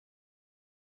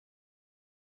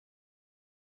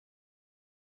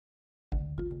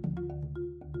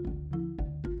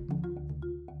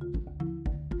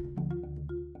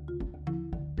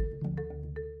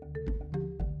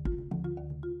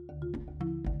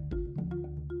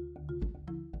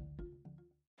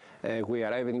We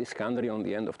arrived in this country on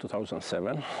the end of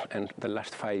 2007, and the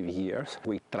last 5 years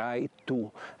we tried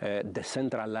to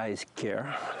decentralize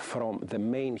care from the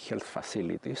main health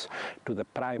facilities to the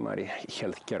primary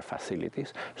health care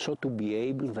facilities, so to be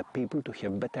able the people to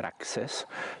have better access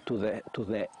to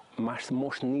the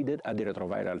most needed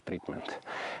antiretroviral treatment.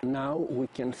 Now we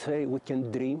can say, we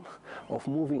can dream of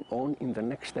moving on in the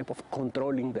next step of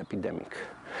controlling the epidemic.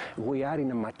 We are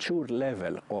in a mature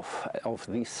level of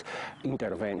this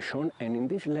intervention, and in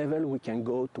this level we can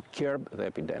go to curb the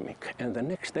epidemic. And the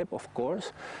next step, of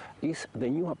course, is the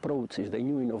new approaches, the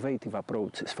new innovative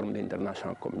approaches from the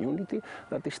international community,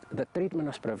 that is the treatment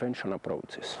as prevention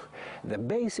approaches. The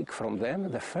basic from them,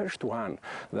 the first one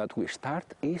that we start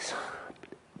is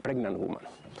pregnant woman.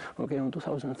 Okay, in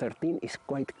 2013 it's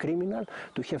quite criminal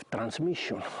to have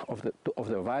transmission of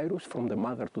the virus from the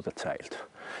mother to the child.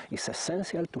 It's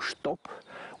essential to stop,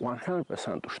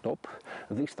 100% to stop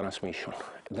this transmission.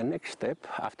 The next step,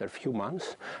 after a few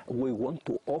months, we want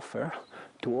to offer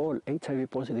to all HIV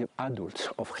positive adults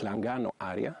of Hlangano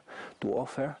area to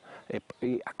offer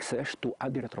access to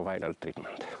antiretroviral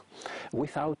treatment.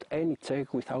 Without any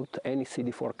check, without any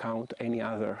CD4 count, any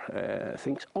other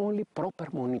things, only proper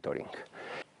monitoring.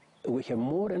 We have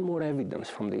more and more evidence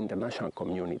from the international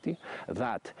community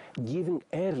that giving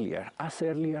as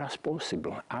earlier as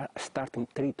possible, starting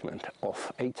treatment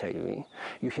of HIV,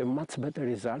 you have much better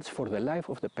results for the life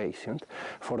of the patient,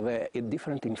 for the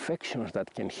different infections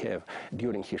that can have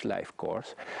during his life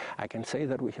course. I can say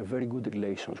that we have very good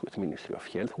relations with Ministry of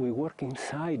Health. We work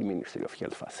inside Ministry of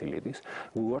Health facilities,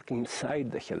 we work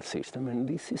inside the health system, and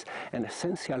this is an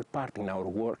essential part in our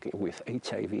work with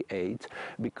HIV/AIDS,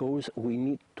 because we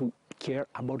need to care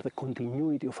about the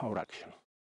continuity of our action.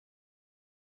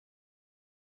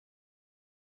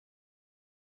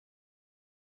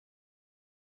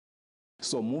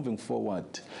 So moving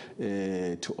forward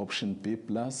to option B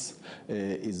plus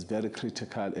is very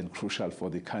critical and crucial for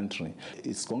the country.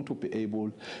 It's going to be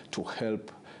able to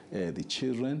help the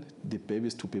children, the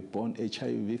babies, to be born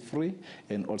HIV-free,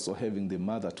 and also having the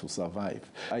mother to survive.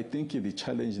 I think the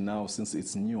challenge now, since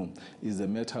it's new, is a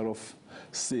matter of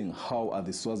seeing how are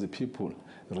the Swazi people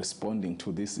responding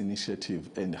to this initiative,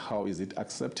 and how is it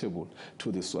acceptable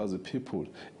to the Swazi people,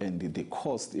 and the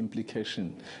cost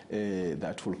implication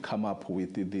that will come up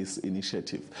with this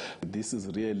initiative. This is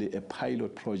really a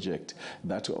pilot project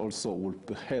that also will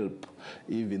help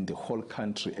even the whole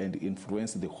country and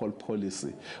influence the whole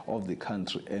policy of the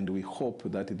country. And we hope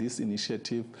that this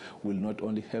initiative will not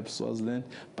only help Swaziland,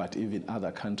 but even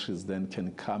other countries then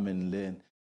can come and learn.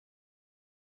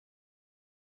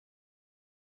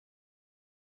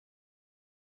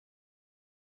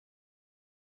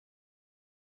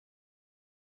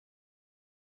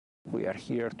 We are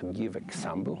here to give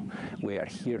example. We are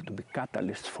here to be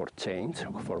catalysts for change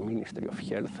for Ministry of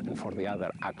Health and for the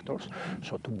other actors,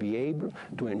 so to be able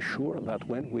to ensure that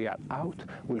when we are out,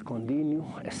 we'll continue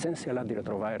essential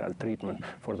antiretroviral treatment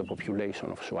for the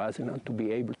population of Swaziland, to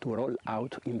be able to roll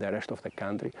out in the rest of the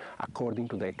country according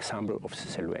to the example of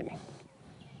Selweni.